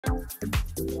Good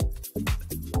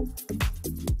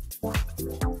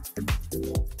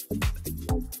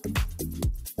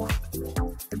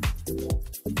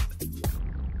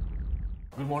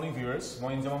morning viewers.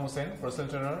 Moi Injama Hussain, personal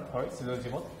trainer hoy Cesar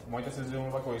Gymot. Moi ta Cesar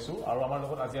Gymot ba koisu aru amar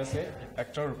logot aji ase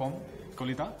actor Rupam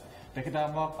Kolita. Tekhita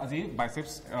amok aji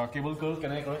biceps cable curl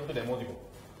kenai kore to demo dibo.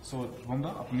 So Rupam da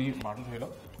apni martu thoi lo.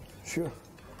 Sure.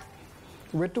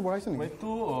 Weight to boys weight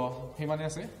to himane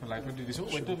ase light weight disu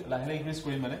weight to lahle increase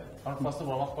kori mane aru first to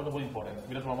warm up kora very important.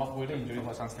 Without warm up koile injury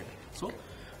hoy chance thake. So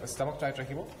stomach tight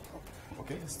rakhibo.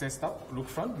 Okay, stay up, look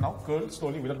front. Now curl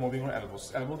slowly without moving your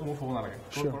elbows. Elbow to move forward.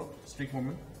 Sure. Streak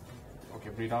movement. Okay,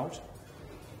 breathe out.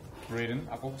 Breathe in.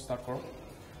 Ako start karo.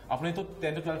 Apne to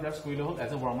 10 to 12 reps koi lo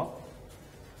as a warm up.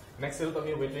 Next set to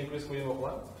weight increase koi lo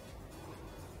kwa.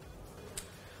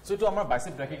 So to amar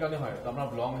bicep bracket karone hoy. To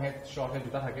amar long head, short head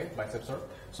duta thake biceps or.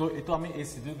 So eto ami ei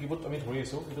sidu keyboard ami dhori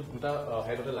asu. Eto duta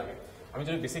head ote lage. আমি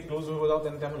যদি basic close হৈ যাও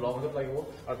তেন্তে আমি লং head লাগিব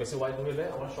আৰু বেছি wide হইলে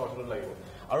আমাৰ শৰ্ট হেড লাগিব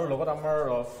আৰু লগত আমাৰ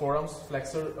ফোৰামস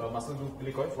ফ্লেক্সৰ মাসল গ্ৰুপ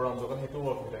বুলি কয় ফোৰাম জগত হেতু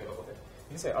ওয়াৰ্ক হৈ থাকে লগতে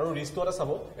ঠিক আছে আৰু ৰিষ্টটো এটা চাব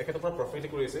একেটো পৰা প্ৰফিট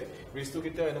কৰি আছে ৰিষ্টটো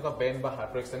কিটা এনেকা বেন্ড বা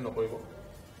হাৰ্ট এক্সটেন্ড নকৰিব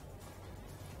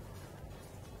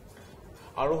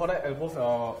আৰু হলে এলবো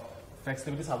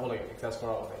ফ্লেক্সিবিলিটি চাব লাগে এক্সাৰসাইজ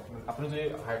কৰাৰ আগতে আপুনি যদি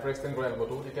হাইপাৰ এক্সটেন্ড কৰে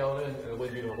এলবোটো তেতিয়া হলে এলবো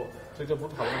বিল হ'ব সো এটা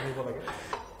বহুত ভালো হ'ব লাগে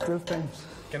 12 times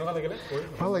কেনেকা লাগিলে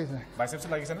ভাল লাগিছে বাইসেপস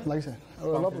লাগিছে না লাগিছে আৰু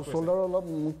অলপ শোল্ডাৰ অলপ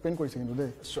মুভ পেইন কৰিছে কিন্তু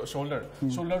দেই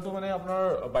শোল্ডাৰটো মানে আপোনাৰ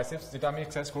বাইসেপস যেটা আমি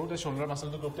এক্সাৰসাইজ কৰো তে শোল্ডাৰ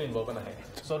মাসলটো গ্ৰুপটো ইনভলভ নাহে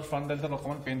সো ফ্ৰন্ট ডেল্টা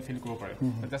অকমান পেইন ফিল কৰিব পাৰে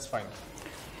that's fine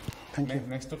thank U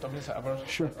next তো আপুনি আবাৰ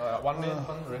 1 মিনিট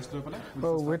মান ৰেস্ট লৈ পেলাই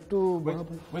ওয়েট টু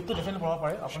ডিফেন্ড কৰিব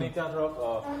পাৰে আপুনি এতিয়া ধৰক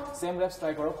সেম ৰেপস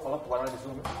ট্ৰাই কৰক অলপ বঢ়াই দিছো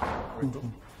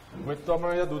ওয়েট তো আমাৰ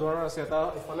ইয়া দুই ধৰণৰ আছে এটা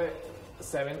ইফালে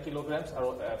 7 কিলোগ্ৰামছ আৰু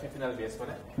 15 lbs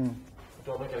মানে তো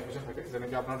আমাৰ ক্যালকুলেশন থাকে যেনে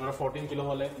কি আপোনাৰ ধৰা 14 কিলো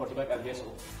হলে 45 lbs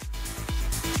হ'ব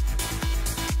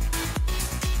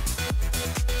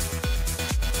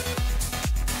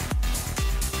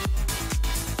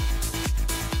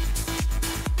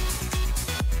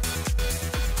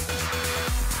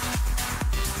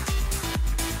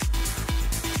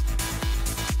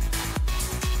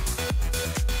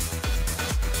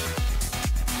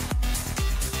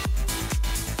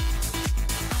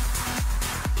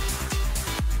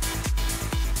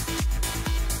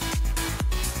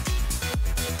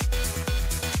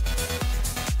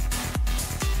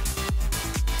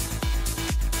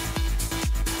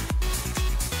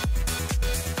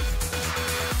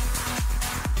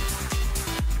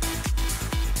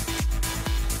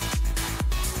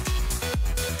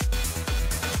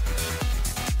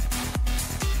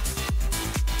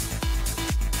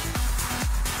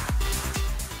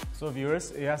So viewers,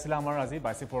 এয়া আছিল আমাৰ আজি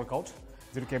বাইসেপ ওয়াৰ্কআউট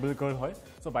যেটো কেবল কাৰ্ল হয়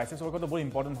সো বাইসেপস ওয়াৰ্কআউট বহুত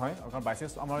ইম্পৰ্টেন্ট হয় কাৰণ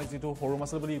বাইসেপস আমাৰ যেটো সৰু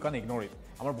মাসল বুলি ইউ ক্যান ইগনোৰ ইট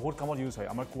আমাৰ বহুত কামত ইউজ হয়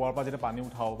আমাৰ কুৱাৰ পৰা যেটা পানী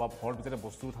উঠাও বা ভৰ যেটা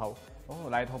বস্তু উঠাও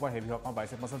লাইট হ'ব হেভি হ'ব আমাৰ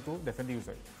বাইসেপ মাসলটো ডেফিনেটলি ইউজ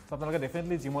হয় সো আপোনালোকে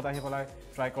ডেফিনেটলি জিমত আহি পেলাই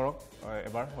ট্রাই কৰক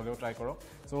এবাৰ হলেও ট্ৰাই কৰক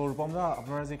সো ৰূপম দা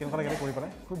আপোনাৰ আজি কেনেকুৱা লাগিলে কৰি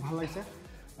পেলাই খুব ভাল লাগিছে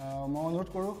মই অনুৰোধ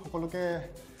কৰো সকলোকে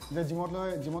যে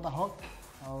জিমত আহক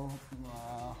আৰু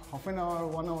half an hour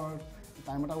 1 hour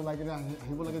time এটা ওলাই কিনে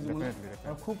আহিব লাগে জিমলৈ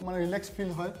খুব মানে ৰিলেক্স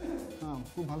ফিল হয়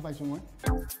খুব ভাল পাইছো মই